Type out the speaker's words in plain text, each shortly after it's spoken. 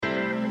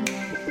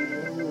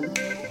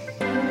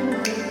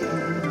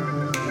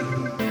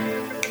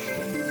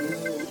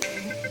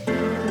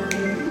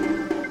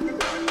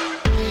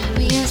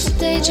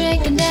we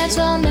drink and dance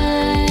all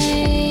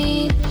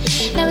night.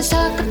 Now let's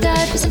talk of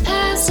diapers and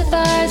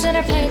pacifiers and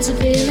our pints of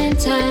feeling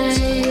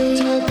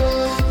tight.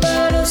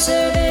 Bottle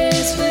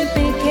service with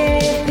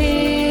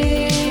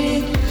BKP.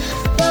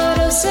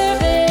 Bottle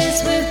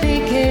service with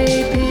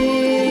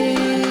BKP.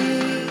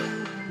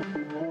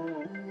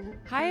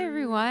 Hi,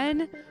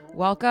 everyone.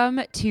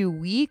 Welcome to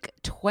week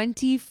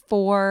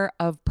 24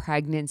 of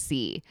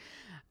pregnancy.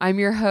 I'm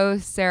your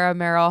host, Sarah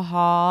Merrill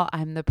Hall.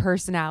 I'm the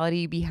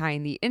personality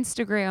behind the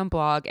Instagram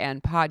blog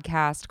and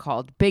podcast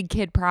called Big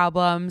Kid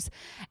Problems.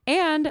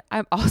 And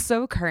I'm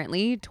also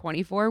currently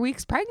 24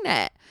 weeks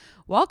pregnant.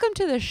 Welcome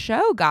to the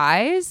show,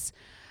 guys.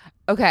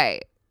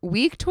 Okay,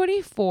 week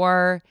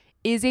 24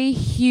 is a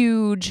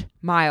huge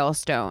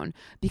milestone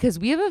because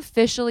we have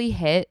officially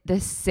hit the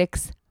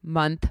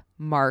 6-month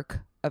mark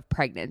of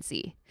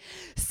pregnancy.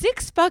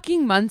 6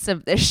 fucking months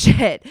of this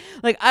shit.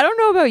 Like, I don't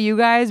know about you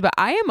guys, but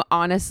I am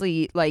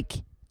honestly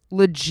like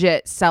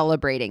legit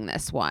celebrating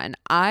this one.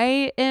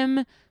 I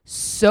am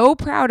so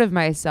proud of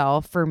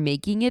myself for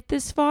making it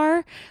this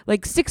far.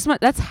 Like 6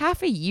 months, that's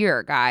half a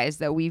year, guys,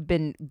 that we've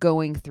been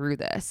going through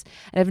this.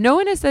 And if no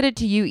one has said it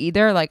to you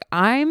either, like,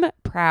 I'm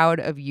proud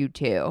of you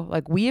too.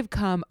 Like, we have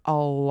come a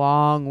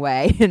long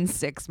way in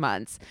 6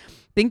 months.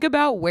 Think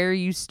about where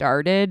you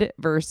started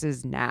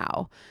versus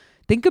now.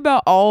 Think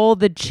about all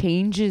the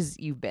changes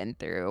you've been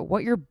through,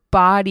 what your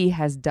body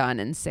has done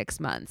in 6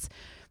 months.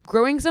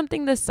 Growing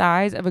something the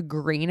size of a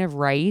grain of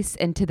rice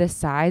into the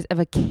size of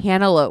a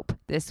cantaloupe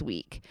this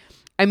week.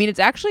 I mean, it's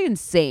actually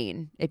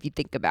insane if you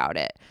think about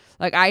it.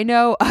 Like, I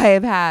know I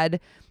have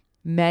had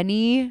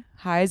many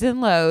highs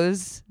and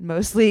lows,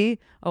 mostly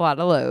a lot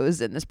of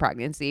lows in this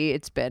pregnancy.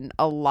 It's been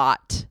a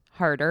lot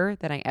harder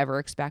than I ever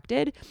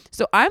expected.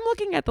 So I'm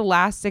looking at the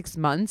last 6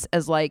 months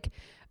as like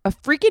a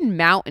freaking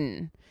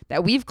mountain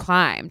that we've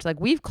climbed.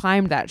 Like, we've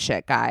climbed that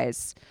shit,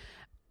 guys.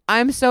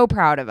 I'm so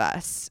proud of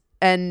us.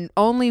 And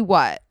only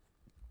 4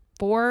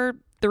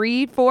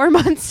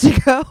 months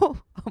to go.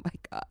 Oh my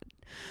God.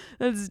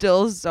 That's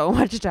still so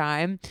much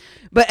time.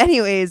 But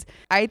anyways,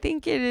 I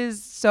think it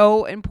is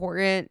so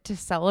important to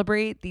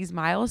celebrate these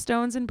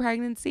milestones in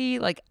pregnancy,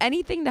 like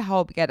anything to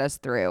help get us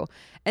through.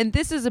 And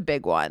this is a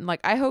big one.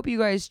 Like, I hope you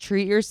guys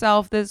treat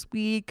yourself this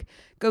week.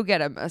 Go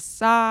get a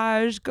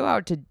massage, go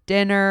out to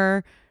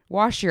dinner,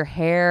 wash your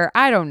hair.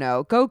 I don't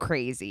know. Go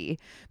crazy.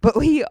 But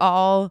we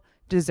all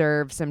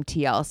deserve some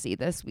TLC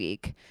this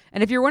week.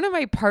 And if you're one of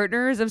my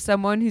partners of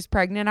someone who's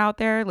pregnant out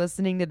there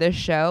listening to this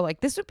show,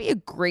 like, this would be a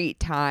great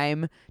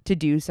time to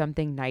do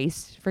something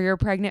nice for your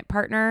pregnant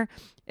partner.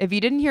 If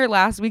you didn't hear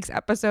last week's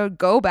episode,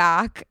 go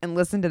back and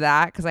listen to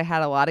that because I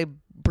had a lot of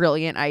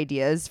brilliant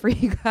ideas for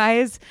you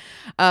guys.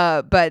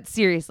 But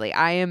seriously,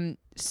 I am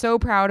so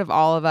proud of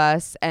all of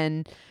us.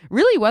 And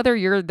really, whether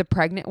you're the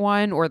pregnant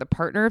one or the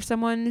partner of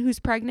someone who's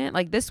pregnant,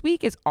 like, this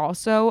week is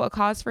also a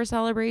cause for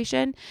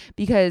celebration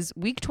because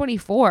week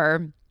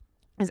 24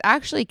 is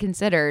actually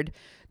considered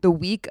the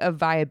week of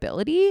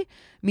viability,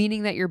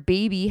 meaning that your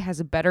baby has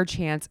a better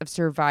chance of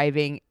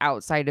surviving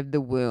outside of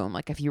the womb.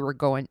 Like, if you were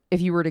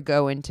to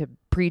go into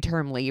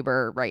preterm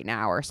labor right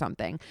now or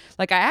something.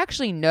 Like, I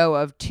actually know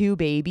of 2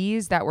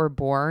 babies that were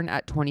born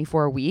at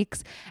 24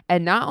 weeks,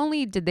 and not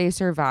only did they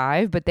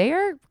survive, but they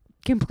are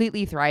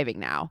completely thriving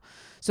now.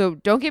 So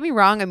don't get me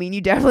wrong. I mean,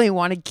 you definitely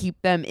want to keep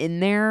them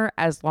in there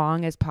as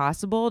long as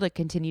possible to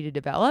continue to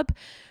develop.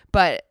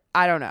 But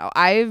I don't know.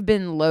 I've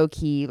been low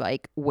key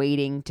like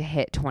waiting to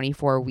hit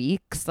 24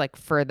 weeks, like,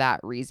 for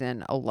that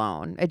reason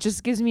alone. It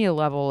just gives me a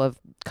level of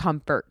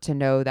comfort to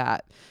know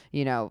that,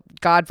 you know,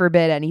 God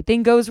forbid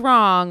anything goes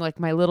wrong, like,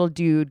 my little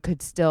dude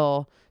could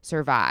still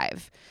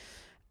survive.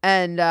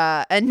 And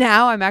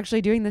now I'm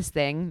actually doing this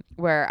thing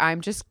where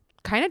I'm just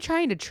kind of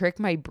trying to trick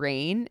my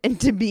brain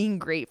into being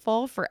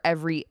grateful for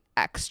every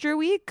extra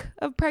week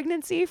of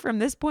pregnancy from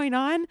this point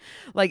on.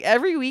 Like,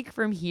 every week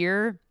from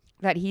here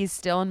that he's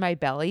still in my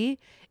belly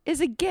is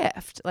a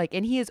gift. Like,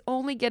 and he is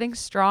only getting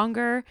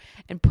stronger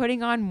and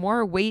putting on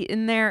more weight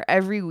in there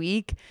every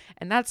week.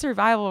 And that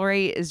survival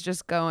rate is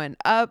just going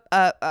up,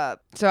 up,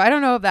 up. So I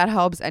don't know if that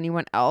helps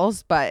anyone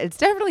else, but it's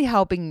definitely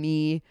helping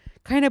me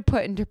kind of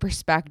put into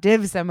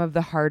perspective some of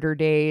the harder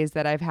days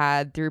that I've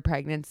had through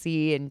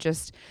pregnancy and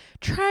just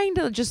trying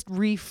to just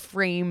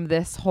reframe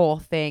this whole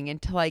thing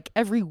into like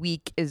every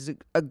week is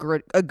a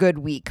good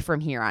week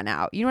from here on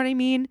out. You know what I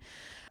mean?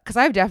 Because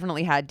I've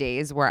definitely had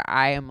days where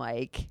I am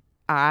like,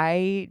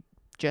 I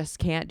just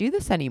can't do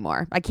this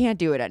anymore. I can't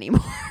do it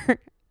anymore.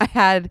 I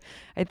had,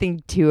 I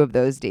think, 2 of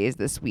those days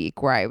this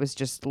week where I was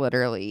just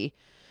literally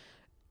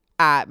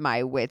at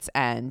my wit's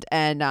end.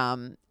 And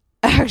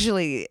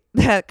actually,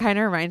 that kind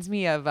of reminds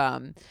me of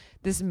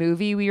this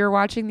movie we were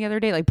watching the other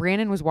day. Like,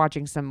 Brandon was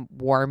watching some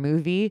war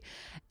movie,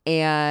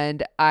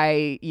 and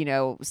I,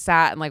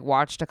 sat and like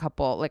watched a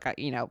couple, like,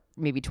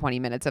 maybe 20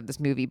 minutes of this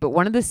movie. But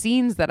one of the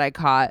scenes that I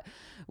caught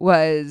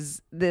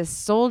was this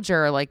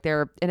soldier, like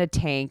they're in a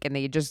tank and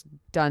they just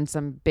done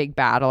some big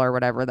battle or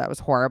whatever that was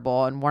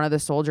horrible, and one of the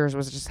soldiers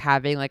was just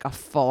having like a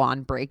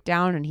full-on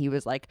breakdown, and he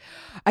was like,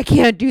 I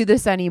can't do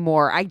this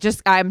anymore,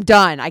 I'm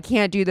done, I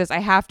can't do this, I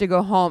have to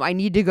go home, I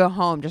need to go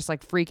home, just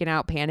like freaking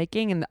out,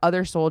 panicking. And the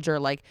other soldier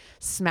like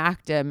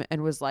smacked him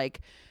and was like,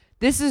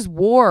 this is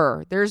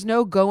war, there's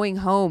no going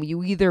home,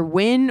 you either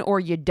win or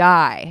you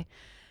die.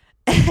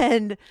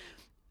 And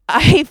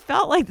I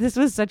felt like this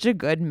was such a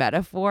good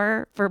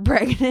metaphor for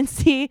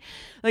pregnancy,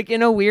 like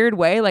in a weird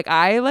way. Like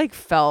I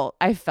felt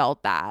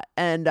that.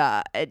 And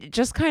it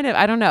just kind of,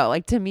 I don't know,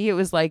 like to me, it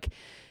was like,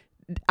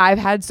 I've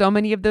had so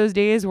many of those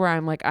days where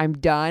I'm like, I'm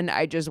done.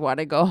 I just want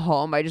to go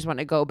home. I just want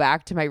to go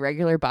back to my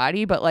regular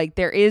body. But like,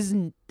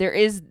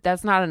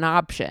 that's not an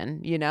option,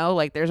 you know,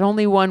 like there's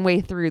only one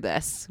way through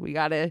this. We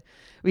gotta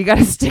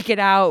stick it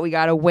out. We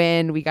gotta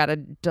win. We gotta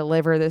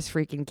deliver this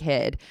freaking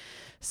kid.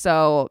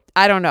 So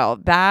I don't know,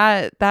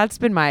 that's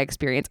been my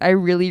experience. I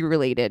really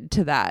related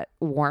to that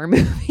war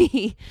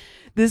movie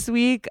this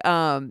week.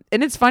 And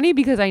it's funny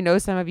because I know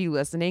some of you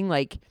listening,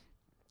 like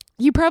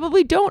you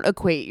probably don't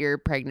equate your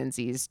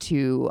pregnancies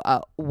to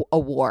a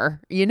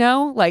war, you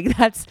know, like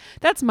that's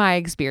my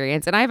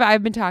experience. And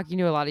I've been talking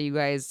to a lot of you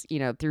guys, you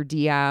know, through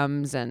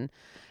DMs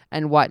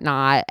and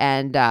whatnot.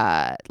 And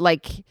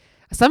like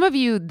some of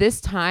you, this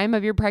time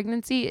of your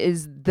pregnancy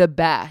is the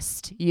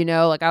best, you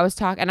know, like I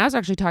was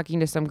actually talking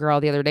to some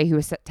girl the other day who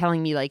was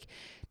telling me like,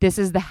 this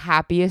is the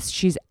happiest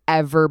she's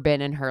ever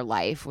been in her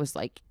life, was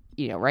like,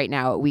 you know, right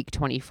now at week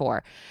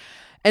 24.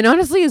 And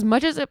honestly, as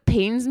much as it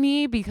pains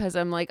me because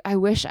I'm like, I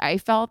wish I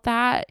felt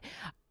that,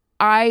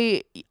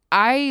 I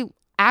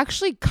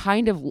actually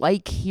kind of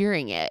like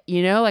hearing it,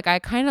 you know, like I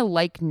kind of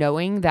like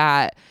knowing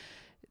that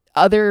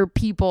other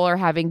people are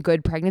having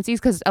good pregnancies,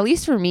 because at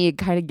least for me, it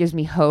kind of gives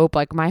me hope.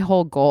 Like my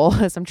whole goal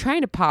is I'm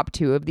trying to pop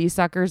 2 of these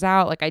suckers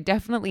out. Like I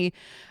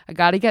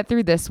got to get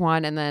through this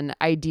one. And then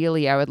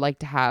ideally I would like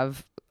to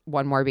have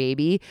one more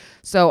baby.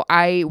 So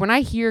when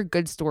I hear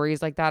good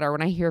stories like that, or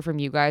when I hear from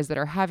you guys that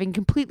are having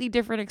completely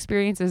different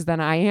experiences than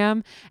I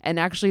am and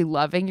actually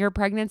loving your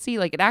pregnancy,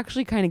 like it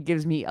actually kind of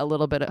gives me a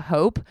little bit of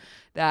hope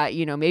that,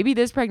 you know, maybe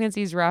this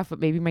pregnancy is rough, but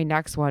maybe my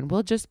next one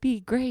will just be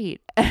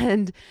great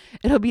and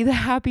it'll be the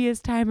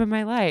happiest time of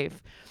my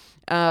life.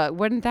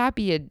 Wouldn't that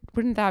be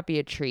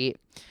a treat?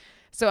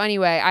 So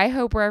anyway, I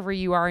hope wherever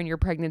you are in your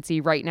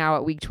pregnancy right now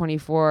at week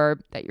 24,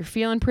 that you're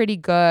feeling pretty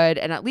good,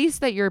 and at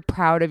least that you're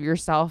proud of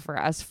yourself for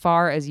as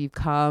far as you've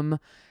come,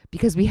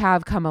 because we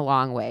have come a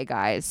long way,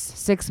 guys.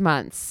 6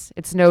 months.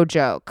 It's no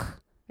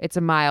joke. It's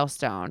a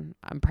milestone.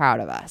 I'm proud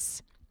of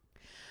us.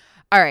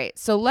 All right,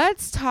 so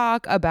let's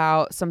talk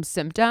about some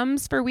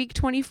symptoms for week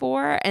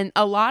 24. And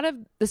a lot of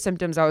the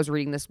symptoms I was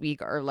reading this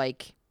week are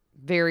like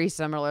very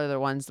similar to the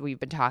ones that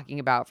we've been talking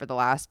about for the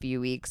last few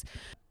weeks.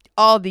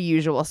 All the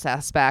usual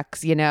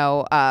suspects, you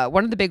know,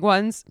 one of the big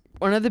ones,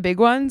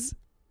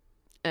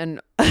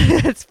 and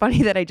it's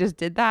funny that I just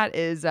did that,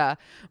 is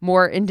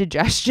more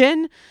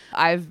indigestion.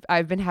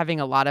 I've been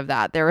having a lot of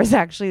that. There was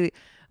actually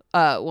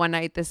one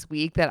night this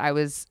week that I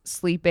was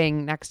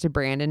sleeping next to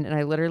Brandon, and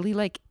I literally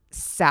like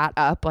sat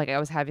up like I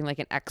was having like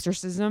an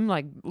exorcism,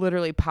 like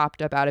literally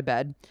popped up out of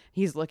bed.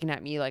 He's looking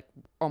at me like,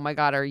 oh my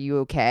God, are you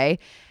okay?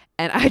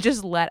 And I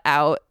just let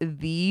out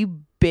the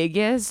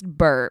biggest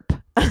burp.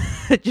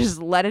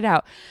 Just let it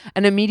out.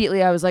 And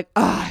immediately I was like,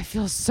 oh, I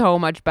feel so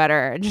much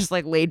better. And just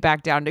like laid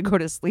back down to go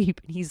to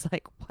sleep. And he's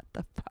like, what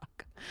the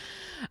fuck?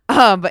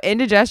 But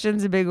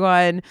indigestion's a big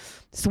one.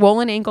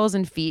 Swollen ankles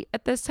and feet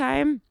at this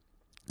time.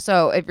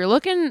 So if you're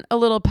looking a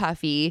little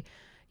puffy,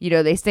 you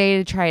know, they say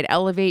to try and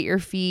elevate your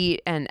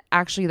feet, and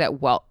actually that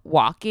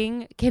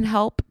walking can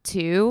help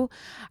too.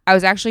 I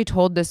was actually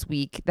told this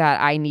week that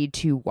I need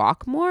to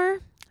walk more.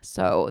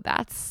 So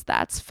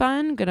that's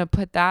fun. Gonna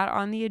put that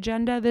on the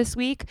agenda this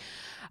week.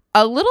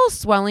 A little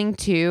swelling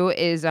too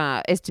is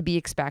to be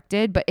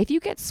expected, but if you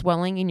get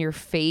swelling in your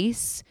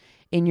face,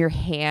 in your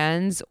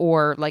hands,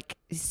 or like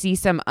see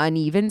some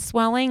uneven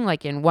swelling,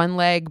 like in one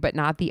leg but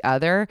not the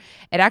other,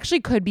 it actually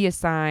could be a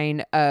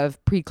sign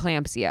of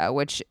preeclampsia,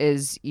 which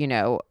is, you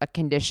know, a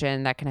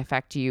condition that can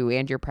affect you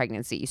and your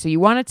pregnancy. So you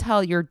want to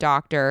tell your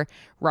doctor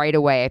right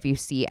away if you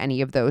see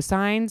any of those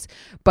signs.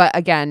 But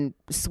again,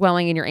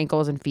 swelling in your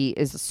ankles and feet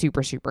is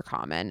super, super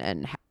common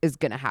and is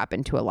going to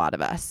happen to a lot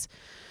of us.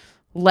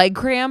 Leg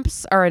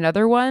cramps are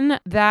another one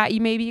that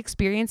you may be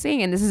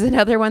experiencing. And this is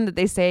another one that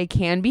they say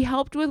can be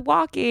helped with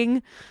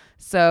walking.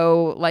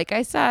 So like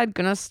I said,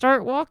 gonna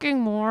start walking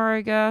more,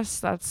 I guess.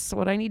 That's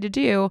what I need to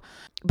do.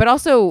 But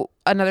also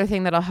another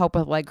thing that'll help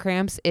with leg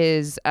cramps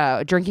is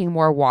drinking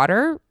more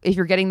water. If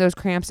you're getting those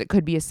cramps, it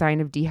could be a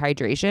sign of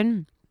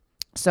dehydration.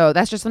 So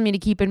that's just something to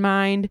keep in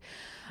mind.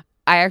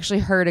 I actually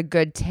heard a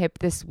good tip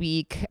this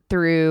week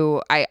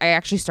I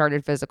actually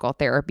started physical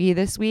therapy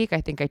this week.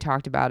 I think I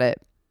talked about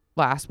it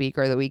last week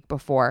or the week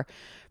before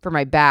for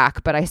my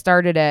back, but I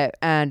started it,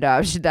 and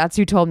that's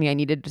who told me I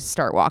needed to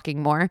start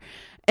walking more.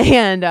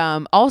 And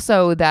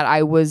also that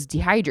I was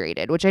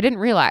dehydrated, which I didn't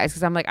realize,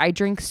 because I'm like, I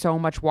drink so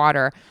much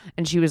water.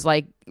 And she was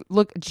like,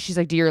 look, she's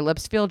like, do your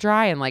lips feel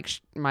dry? And like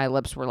my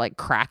lips were like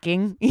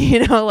cracking,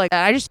 you know, like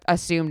I just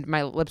assumed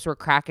my lips were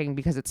cracking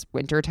because it's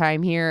winter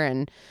time here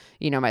and,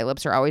 you know, my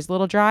lips are always a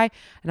little dry.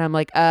 And I'm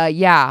like,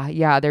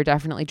 yeah, they're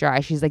definitely dry.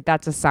 She's like,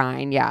 that's a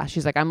sign. Yeah.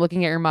 She's like, I'm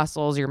looking at your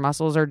muscles. Your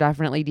muscles are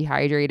definitely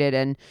dehydrated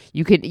and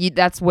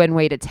that's one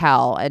way to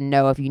tell and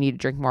know if you need to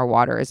drink more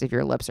water is if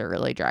your lips are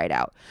really dried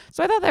out.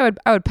 So I thought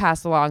I would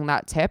pass along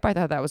that tip. I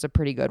thought that was a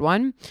pretty good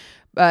one.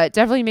 But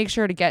definitely make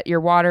sure to get your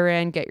water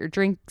in, get your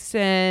drinks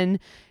in.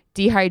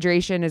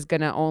 Dehydration is going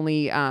to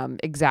only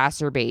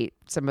exacerbate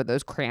some of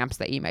those cramps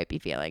that you might be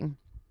feeling.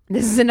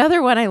 This is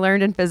another one I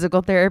learned in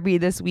physical therapy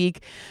this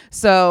week.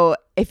 So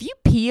if you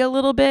pee a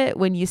little bit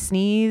when you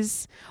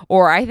sneeze,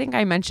 or I think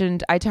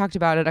I talked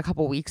about it a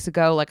couple weeks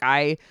ago, like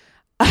I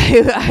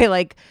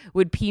like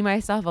would pee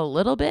myself a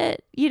little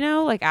bit, you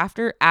know, like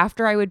after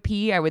I would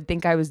pee, I would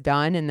think I was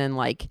done. And then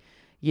like,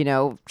 you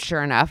know,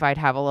 sure enough, I'd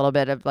have a little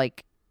bit of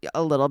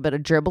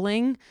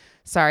dribbling.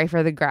 Sorry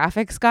for the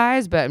graphics,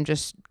 guys, but I'm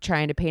just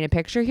trying to paint a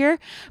picture here.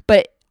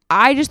 But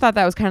I just thought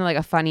that was kind of like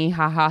a funny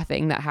haha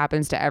thing that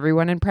happens to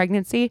everyone in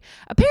pregnancy.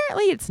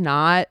 Apparently it's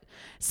not.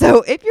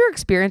 So if you're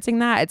experiencing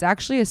that, it's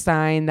actually a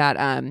sign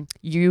that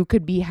you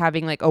could be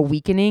having like a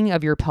weakening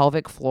of your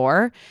pelvic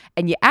floor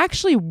and you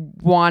actually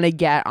want to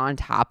get on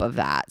top of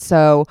that.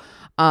 So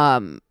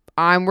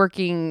I'm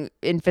working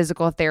in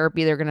physical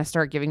therapy. They're going to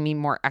start giving me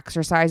more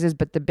exercises,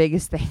 but the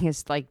biggest thing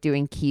is like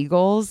doing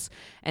Kegels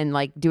and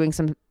like doing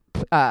some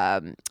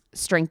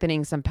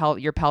strengthening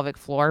your pelvic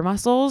floor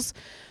muscles.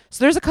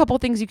 So there's a couple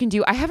things you can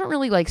do. I haven't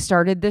really like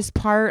started this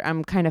part.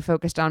 I'm kind of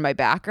focused on my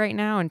back right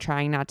now and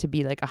trying not to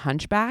be like a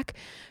hunchback.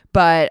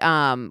 But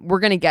we're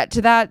going to get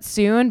to that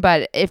soon.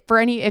 But if for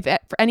any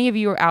of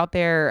you out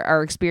there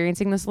are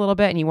experiencing this a little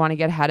bit and you want to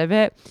get ahead of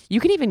it, you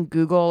can even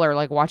Google or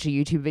like watch a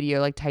YouTube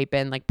video, like type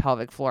in like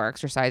pelvic floor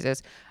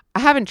exercises. I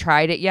haven't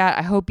tried it yet.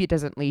 I hope it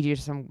doesn't lead you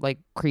to some like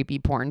creepy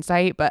porn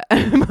site, but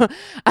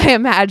I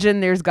imagine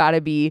there's got to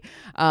be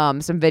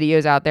some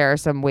videos out there,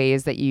 some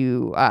ways that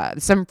you,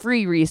 some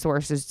free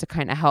resources to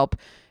kind of help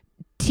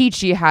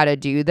teach you how to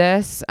do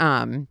this.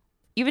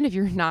 Even if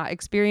you're not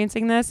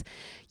experiencing this,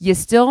 you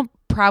still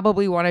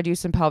probably want to do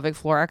some pelvic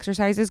floor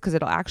exercises because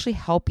it'll actually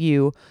help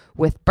you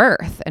with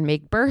birth and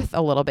make birth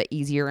a little bit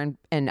easier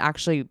and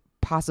actually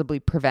possibly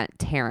prevent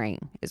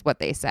tearing is what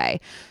they say.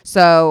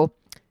 So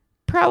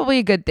probably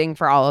a good thing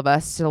for all of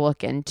us to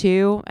look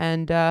into,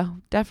 and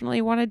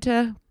definitely wanted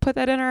to put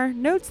that in our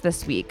notes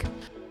this week.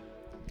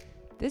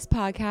 This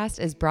podcast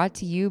is brought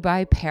to you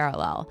by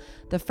Perelel,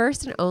 the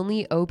first and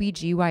only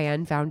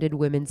OBGYN founded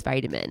women's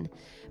vitamin.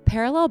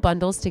 Perelel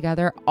bundles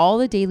together all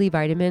the daily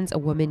vitamins a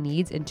woman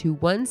needs into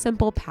one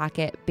simple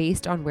packet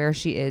based on where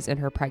she is in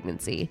her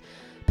pregnancy.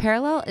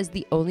 Perelel is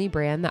the only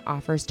brand that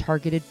offers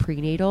targeted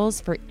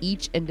prenatals for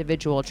each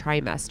individual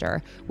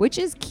trimester, which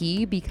is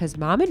key because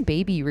mom and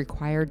baby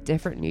require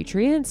different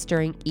nutrients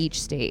during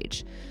each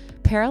stage.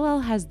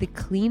 Perelel has the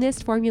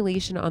cleanest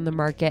formulation on the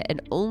market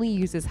and only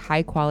uses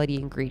high-quality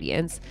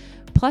ingredients.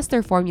 Plus,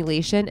 their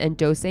formulation and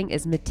dosing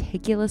is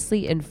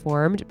meticulously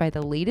informed by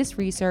the latest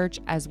research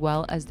as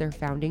well as their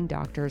founding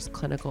doctor's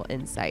clinical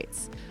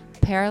insights.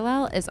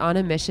 Perelel is on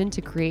a mission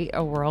to create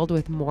a world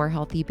with more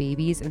healthy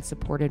babies and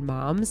supported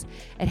moms.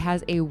 It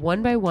has a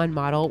 1-by-1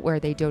 model where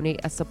they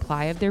donate a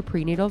supply of their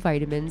prenatal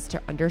vitamins to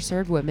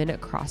underserved women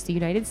across the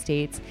United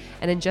States,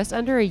 and in just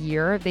under a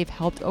year, they've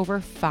helped over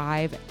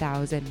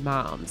 5,000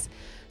 moms.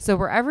 So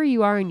wherever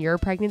you are in your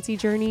pregnancy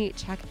journey,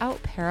 check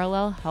out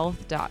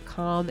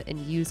PerelelHealth.com and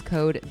use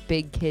code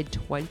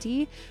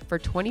BIGKID20 for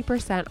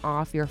 20%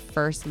 off your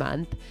first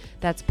month.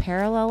 That's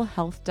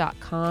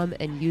PerelelHealth.com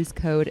and use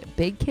code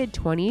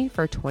BIGKID20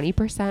 for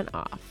 20%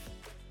 off.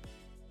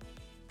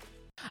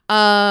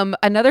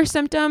 Another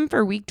symptom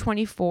for week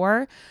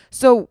 24.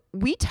 So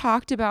we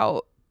talked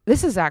about,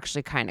 this is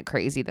actually kind of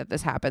crazy that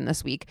this happened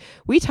this week.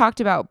 We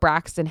talked about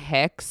Braxton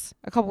Hicks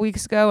a couple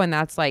weeks ago, and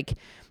that's like,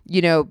 you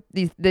know,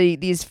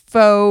 these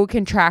faux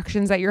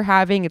contractions that you're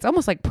having. It's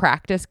almost like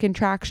practice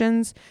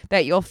contractions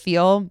that you'll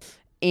feel,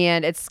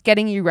 and it's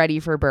getting you ready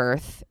for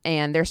birth.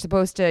 And they're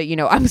supposed to, you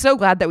know, I'm so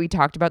glad that we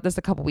talked about this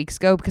a couple weeks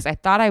ago because I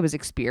thought I was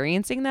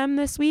experiencing them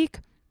this week.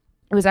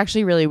 It was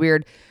actually really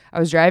weird. I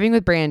was driving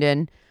with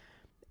Brandon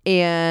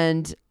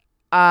and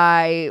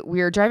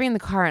we were driving in the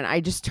car and I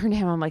just turned to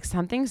him. I'm like,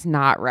 something's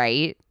not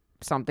right.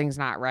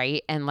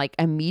 And like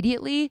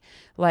immediately,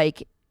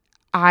 like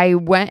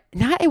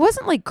it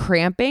wasn't like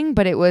cramping,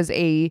 but it was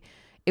a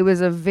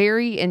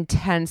very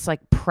intense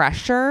like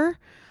pressure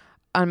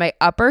on my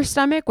upper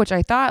stomach, which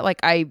I thought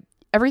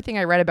everything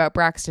I read about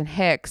Braxton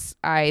Hicks,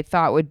 I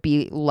thought would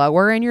be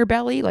lower in your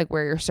belly, like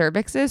where your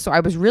cervix is. So I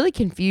was really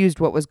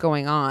confused what was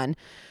going on,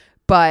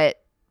 but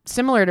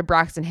similar to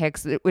Braxton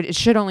Hicks, it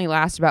should only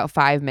last about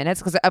 5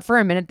 minutes. Because for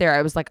a minute there,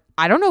 I was like,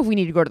 I don't know if we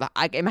need to go to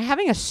am I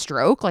having a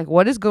stroke? Like,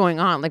 what is going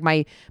on? Like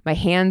my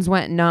hands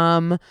went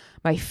numb,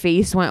 my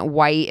face went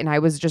white, and I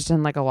was just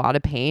in like a lot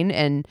of pain.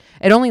 And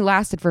it only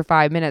lasted for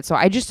 5 minutes. So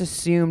I just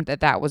assumed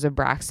that was a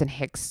Braxton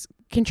Hicks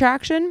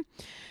contraction.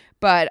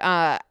 But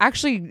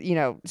actually,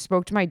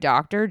 spoke to my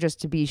doctor just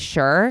to be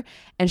sure,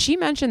 and she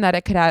mentioned that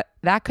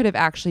that could have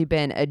actually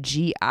been a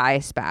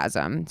GI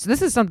spasm. So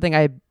this is something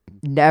I've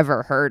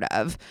never heard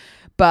of.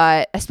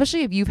 But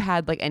especially if you've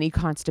had like any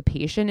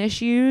constipation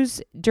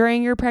issues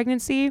during your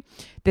pregnancy,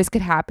 this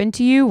could happen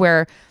to you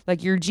where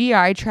like your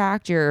GI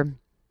tract, your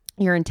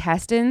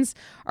intestines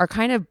are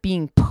kind of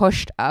being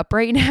pushed up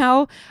right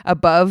now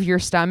above your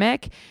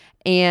stomach.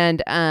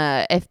 And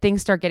if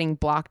things start getting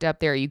blocked up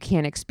there, you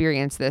can't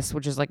experience this,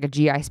 which is like a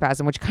GI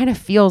spasm, which kind of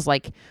feels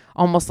like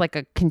almost like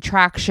a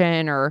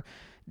contraction or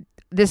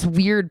this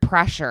weird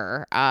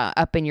pressure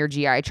up in your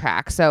GI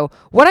tract. So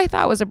what I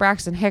thought was a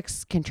Braxton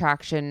Hicks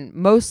contraction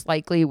most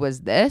likely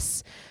was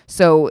this.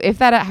 So if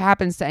that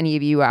happens to any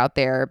of you out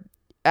there,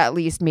 at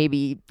least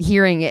maybe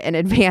hearing it in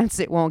advance,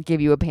 it won't give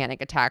you a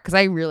panic attack. Because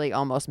I really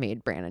almost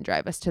made Brandon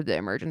drive us to the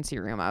emergency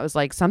room. I was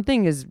like,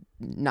 something is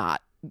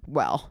not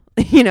well,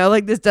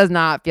 like this does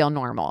not feel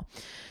normal.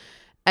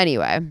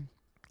 Anyway,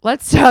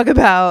 let's talk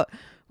about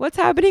what's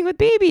happening with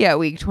baby at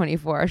week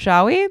 24,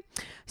 shall we?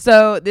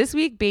 So this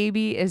week,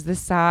 baby is the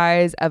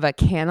size of a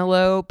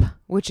cantaloupe,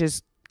 which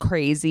is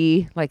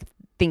crazy. Like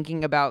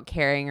thinking about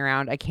carrying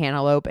around a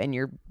cantaloupe in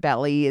your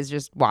belly is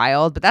just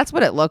wild. But that's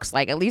what it looks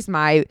like. At least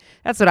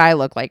that's what I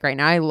look like right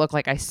now. I look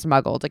like I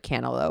smuggled a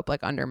cantaloupe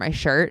like under my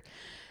shirt.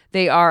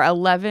 They are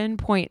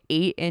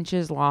 11.8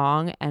 inches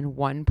long and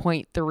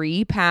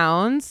 1.3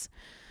 pounds.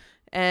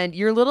 And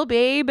your little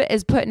babe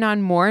is putting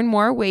on more and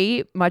more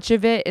weight. Much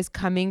of it is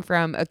coming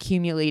from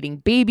accumulating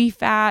baby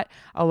fat,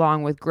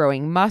 along with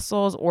growing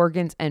muscles,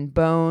 organs, and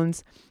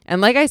bones.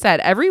 And like I said,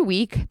 every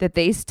week that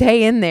they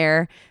stay in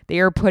there, they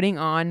are putting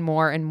on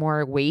more and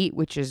more weight,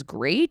 which is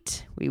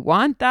great. We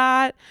want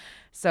that.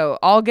 So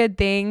all good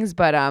things,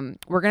 but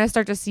we're going to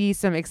start to see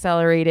some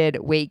accelerated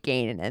weight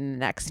gain in the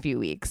next few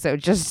weeks. So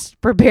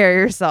just prepare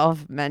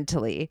yourself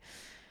mentally.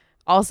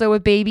 Also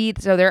with baby,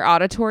 so their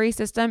auditory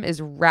system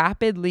is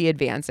rapidly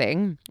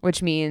advancing,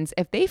 which means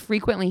if they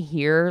frequently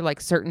hear like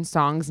certain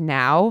songs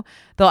now,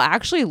 they'll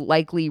actually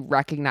likely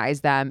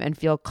recognize them and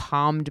feel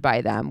calmed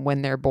by them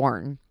when they're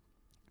born.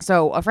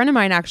 So a friend of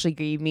mine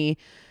actually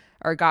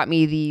got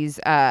me these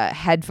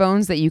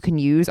headphones that you can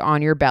use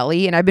on your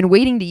belly. And I've been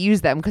waiting to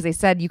use them because they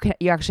said you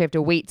actually have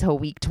to wait till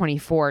week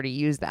 24 to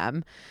use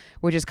them,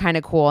 which is kind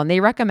of cool. And they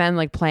recommend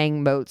like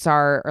playing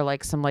Mozart or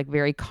like some like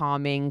very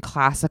calming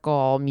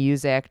classical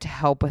music to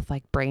help with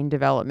like brain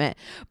development.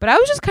 But I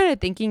was just kind of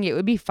thinking it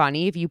would be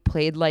funny if you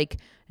played like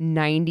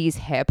 90s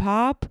hip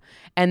hop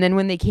and then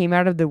when they came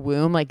out of the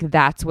womb, like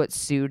that's what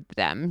soothed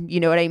them. You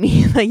know what I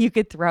mean? Like you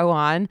could throw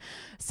on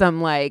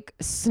some like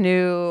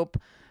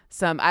Snoop,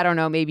 some, I don't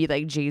know, maybe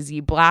like Jay-Z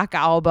Black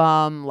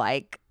Album,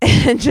 like,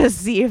 and just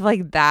see if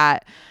like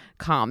that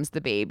calms the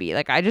baby.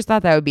 Like, I just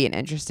thought that would be an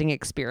interesting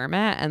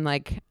experiment and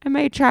like, I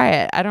might try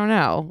it. I don't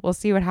know. We'll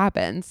see what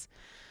happens.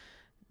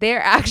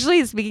 They're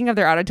actually, speaking of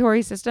their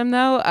auditory system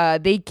though,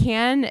 they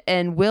can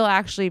and will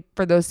actually,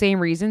 for those same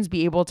reasons,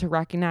 be able to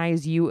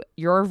recognize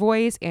your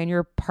voice and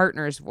your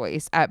partner's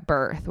voice at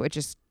birth, which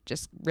is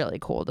just really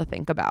cool to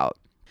think about.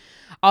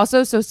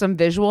 Also, so some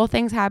visual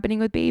things happening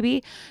with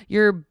baby.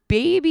 Your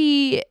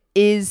baby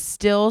is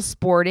still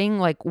sporting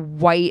like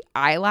white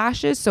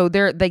eyelashes. So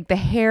they're like the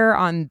hair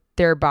on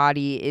their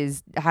body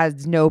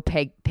has no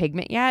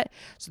pigment yet.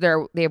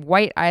 So they have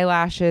white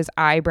eyelashes,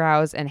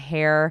 eyebrows, and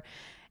hair.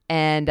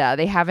 And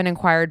they haven't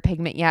acquired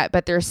pigment yet,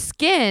 but their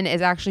skin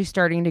is actually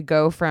starting to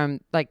go from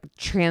like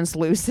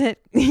translucent,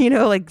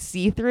 like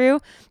see-through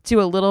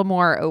to a little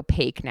more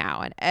opaque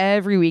now. And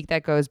every week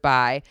that goes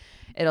by,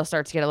 it'll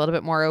start to get a little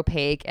bit more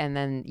opaque. And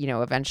then,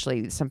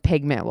 eventually some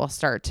pigment will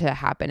start to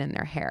happen in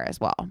their hair as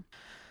well.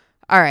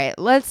 All right,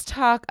 let's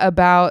talk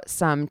about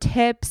some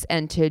tips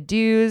and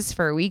to-dos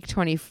for week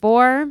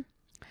 24.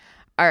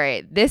 All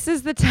right, this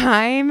is the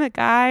time,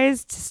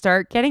 guys, to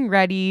start getting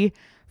ready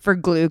for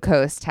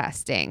glucose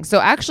testing. So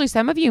actually,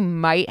 some of you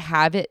might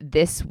have it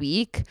this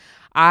week.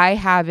 I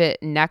have it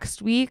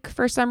next week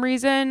for some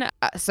reason.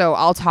 So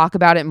I'll talk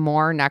about it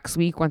more next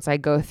week once I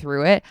go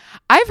through it.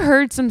 I've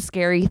heard some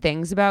scary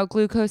things about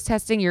glucose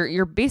testing.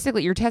 You're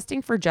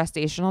testing for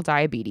gestational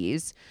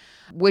diabetes,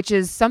 which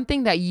is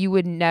something that you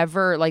would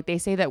never, like they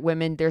say that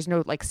women, there's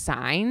no like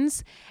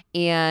signs.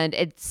 And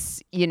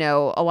it's,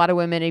 a lot of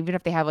women, even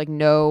if they have like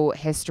no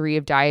history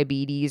of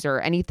diabetes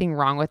or anything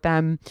wrong with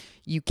them,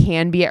 you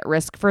can be at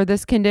risk for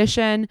this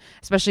condition,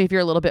 especially if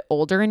you're a little bit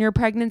older in your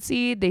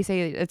pregnancy. They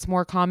say it's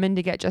more common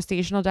to get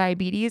gestational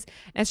diabetes.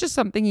 And it's just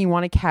something you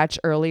want to catch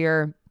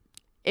earlier.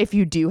 If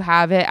you do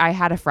have it, I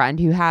had a friend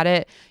who had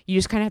it. You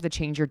just kind of have to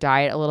change your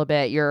diet a little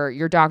bit.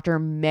 Your doctor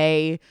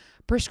may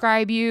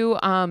prescribe you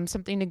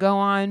something to go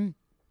on,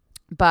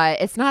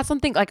 but it's not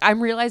something like,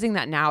 I'm realizing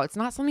that now it's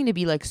not something to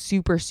be like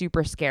super,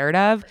 super scared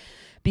of,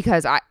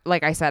 because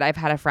like I said, I've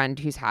had a friend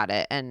who's had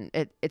it and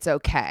it's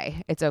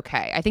okay. It's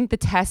okay. I think the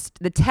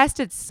test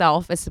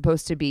itself is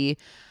supposed to be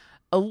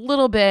a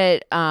little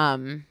bit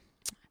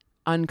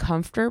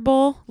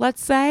uncomfortable,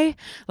 let's say.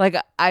 Like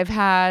I've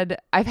had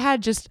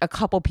just a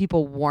couple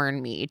people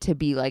warn me to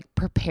be like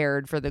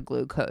prepared for the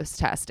glucose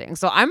testing.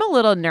 So I'm a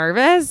little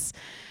nervous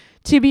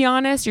to be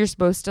honest, you're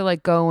supposed to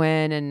like go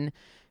in and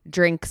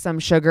drink some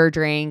sugar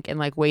drink and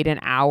like wait an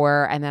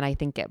hour and then I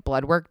think get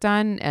blood work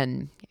done.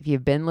 And if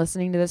you've been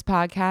listening to this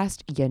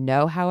podcast, you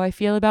know how I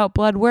feel about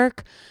blood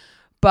work.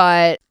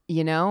 But,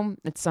 you know,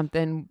 it's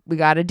something we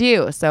got to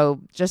do. So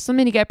just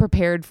something to get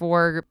prepared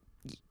for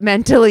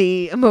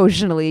mentally,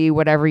 emotionally,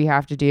 whatever you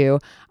have to do.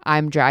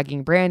 I'm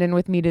dragging Brandon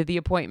with me to the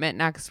appointment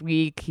next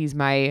week. He's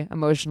my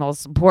emotional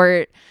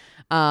support.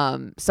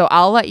 So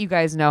I'll let you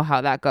guys know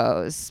how that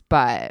goes.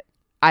 But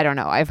I don't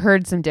know. I've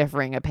heard some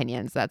differing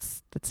opinions.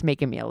 That's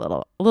making me a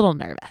little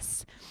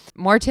nervous.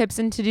 More tips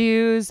and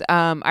to-dos.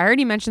 I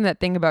already mentioned that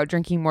thing about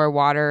drinking more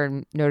water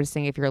and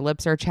noticing if your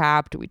lips are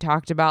chapped. We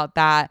talked about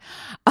that.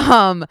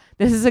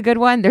 This is a good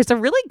one. There's a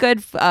really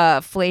good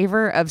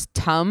flavor of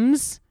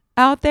Tums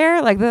out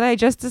there, like that I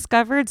just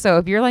discovered. So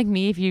if you're like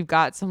me, if you've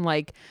got some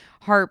like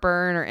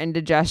heartburn or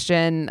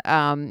indigestion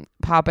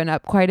popping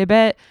up quite a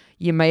bit,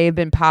 you may have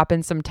been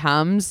popping some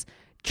Tums.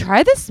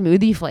 Try the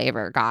smoothie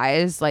flavor,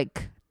 guys.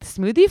 Like,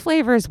 smoothie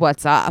flavor is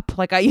what's up.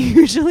 Like, I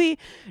usually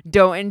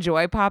don't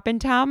enjoy poppin'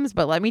 Tums,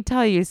 but let me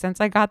tell you, since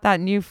I got that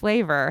new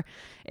flavor,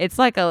 it's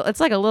like a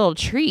little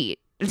treat,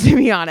 to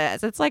be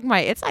honest. It's like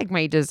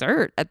my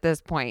dessert at this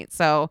point.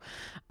 So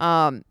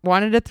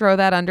wanted to throw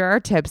that under our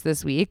tips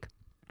this week.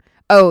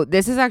 Oh,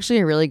 this is actually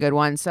a really good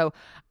one. So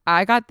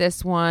I got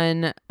this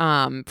one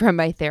from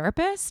my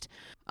therapist,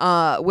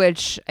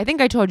 which I think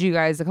I told you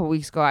guys a couple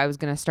weeks ago I was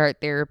going to start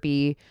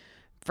therapy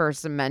for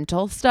some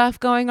mental stuff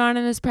going on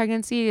in this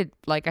pregnancy.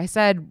 Like I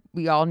said,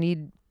 we all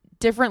need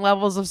different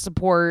levels of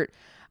support.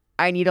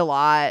 I need a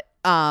lot,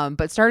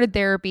 but started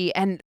therapy.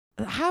 And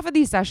half of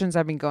these sessions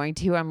I've been going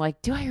to, I'm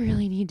like, do I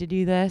really need to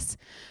do this?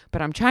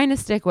 But I'm trying to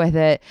stick with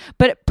it.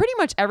 But pretty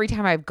much every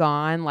time I've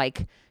gone,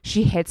 like,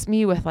 she hits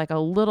me with like a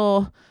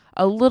little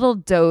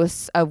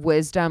dose of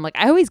wisdom. Like,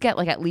 I always get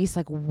like at least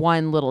like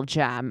one little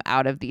gem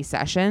out of these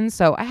sessions.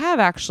 So I have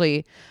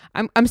actually,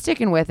 I'm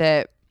sticking with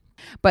it.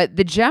 But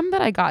the gem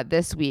that I got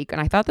this week,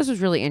 and I thought this was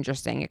really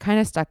interesting, it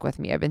kind of stuck with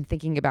me. I've been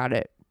thinking about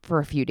it for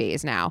a few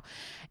days now,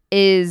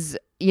 is,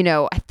 you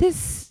know, at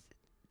this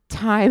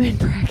time in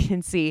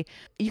pregnancy,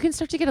 you can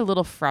start to get a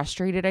little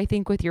frustrated, I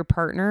think, with your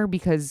partner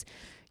because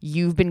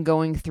you've been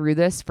going through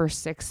this for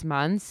 6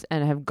 months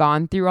and have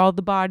gone through all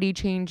the body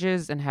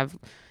changes and have,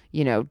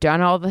 you know,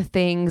 done all the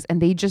things,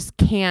 and they just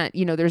can't,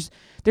 you know, there's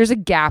a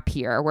gap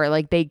here where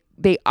like they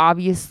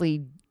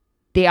obviously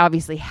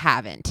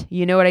haven't,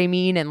 you know what I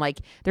mean? And like,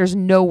 there's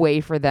no way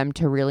for them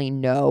to really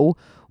know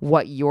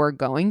what you're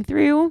going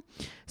through.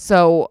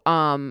 So,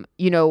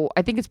 you know,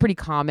 I think it's pretty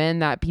common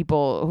that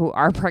people who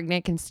are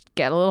pregnant can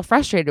get a little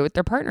frustrated with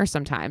their partner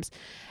sometimes.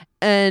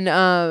 And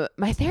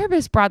my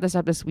therapist brought this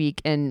up this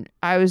week, and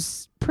I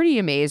was pretty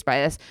amazed by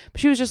this.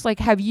 She was just like,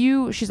 have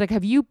you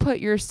put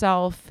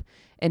yourself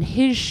in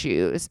his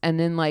shoes, and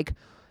then like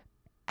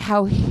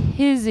how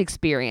his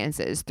experience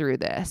is through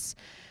this?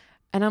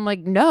 And I'm like,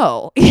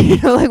 no, you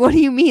know, like, what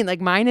do you mean?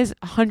 Like, mine is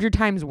 100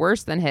 times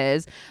worse than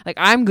his. Like,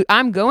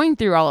 I'm going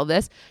through all of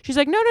this. She's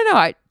like, no,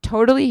 I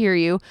totally hear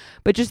you.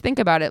 But just think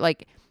about it.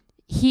 Like,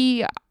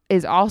 he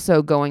is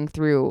also going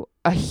through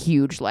a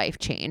huge life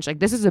change. Like,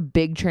 this is a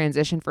big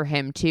transition for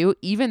him too.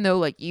 Even though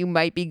like you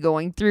might be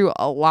going through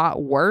a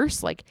lot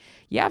worse, like,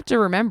 you have to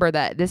remember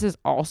that this is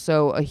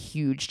also a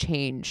huge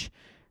change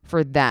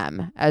for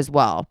them as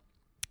well.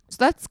 So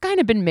that's kind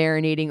of been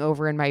marinating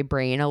over in my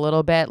brain a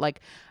little bit.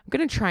 Like, I'm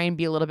going to try and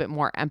be a little bit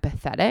more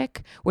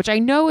empathetic, which I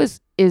know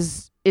is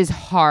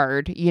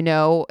hard. You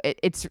know,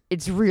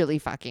 it's really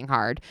fucking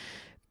hard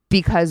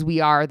because we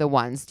are the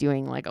ones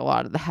doing like a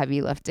lot of the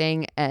heavy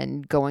lifting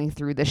and going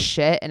through the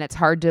shit. And it's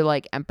hard to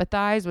like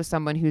empathize with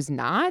someone who's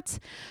not,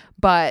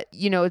 but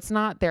you know, it's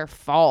not their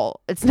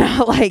fault. It's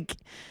not like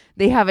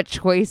they have a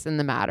choice in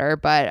the matter,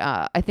 but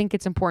I think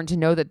it's important to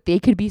know that they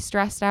could be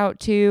stressed out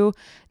too.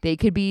 They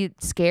could be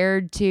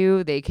scared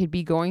too. They could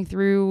be going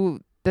through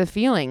the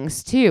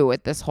feelings too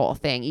with this whole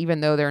thing,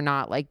 even though they're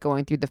not like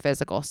going through the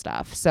physical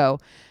stuff. So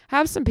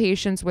have some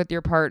patience with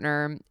your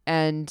partner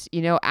and,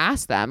 you know,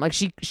 ask them. Like,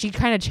 she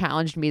kind of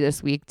challenged me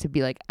this week to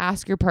be like,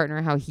 ask your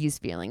partner how he's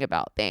feeling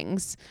about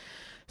things.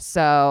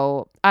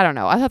 So I don't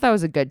know. I thought that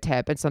was a good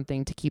tip and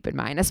something to keep in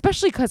mind,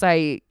 especially because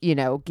I, you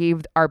know,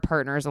 gave our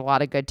partners a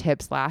lot of good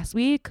tips last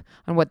week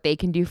on what they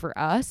can do for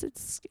us.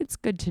 It's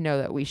good to know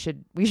that we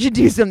should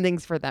do some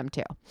things for them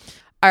too.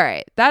 All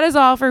right. That is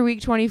all for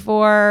week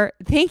 24.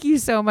 Thank you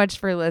so much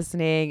for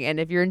listening.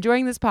 And if you're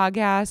enjoying this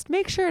podcast,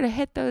 make sure to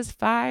hit those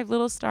 5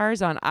 little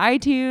stars on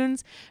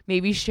iTunes.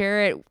 Maybe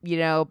share it, you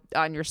know,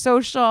 on your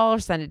social,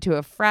 send it to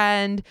a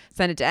friend,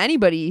 send it to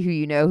anybody who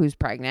you know who's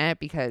pregnant,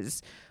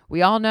 because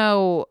we all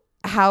know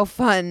how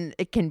fun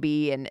it can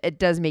be, and it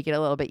does make it a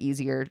little bit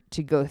easier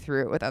to go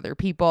through it with other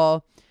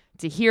people,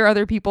 to hear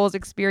other people's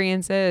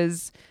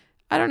experiences.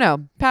 I don't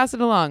know. Pass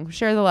it along.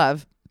 Share the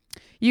love.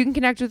 You can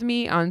connect with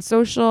me on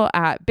social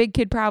at Big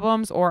Kid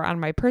Problems or on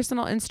my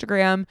personal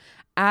Instagram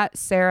at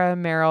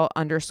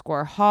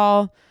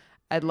SarahMerrill_Hall.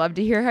 I'd love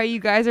to hear how you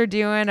guys are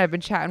doing. I've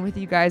been chatting with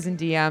you guys in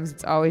DMs.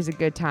 It's always a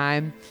good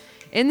time.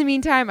 In the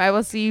meantime, I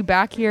will see you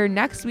back here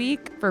next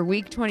week for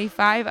week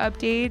 25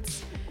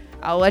 updates.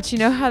 I'll let you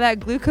know how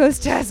that glucose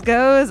test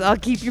goes. I'll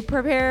keep you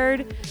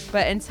prepared.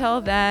 But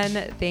until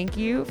then, thank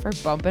you for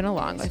bumping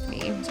along with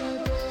me.